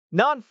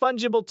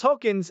Non-fungible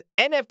tokens,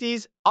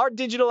 NFTs, are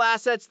digital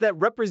assets that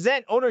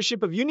represent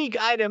ownership of unique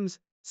items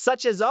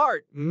such as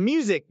art,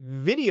 music,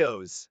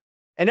 videos,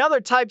 and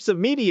other types of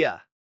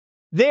media.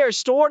 They are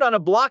stored on a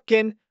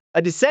blockchain,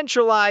 a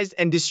decentralized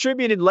and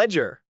distributed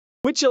ledger,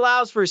 which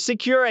allows for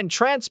secure and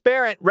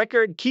transparent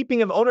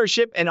record-keeping of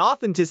ownership and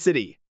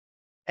authenticity.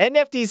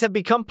 NFTs have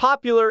become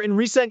popular in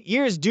recent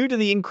years due to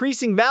the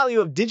increasing value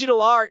of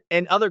digital art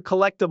and other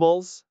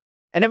collectibles,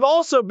 and have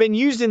also been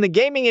used in the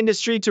gaming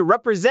industry to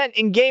represent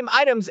in-game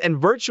items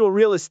and virtual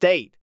real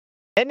estate.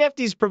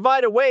 NFTs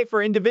provide a way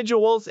for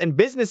individuals and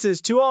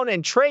businesses to own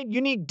and trade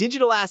unique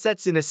digital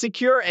assets in a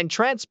secure and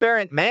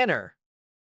transparent manner.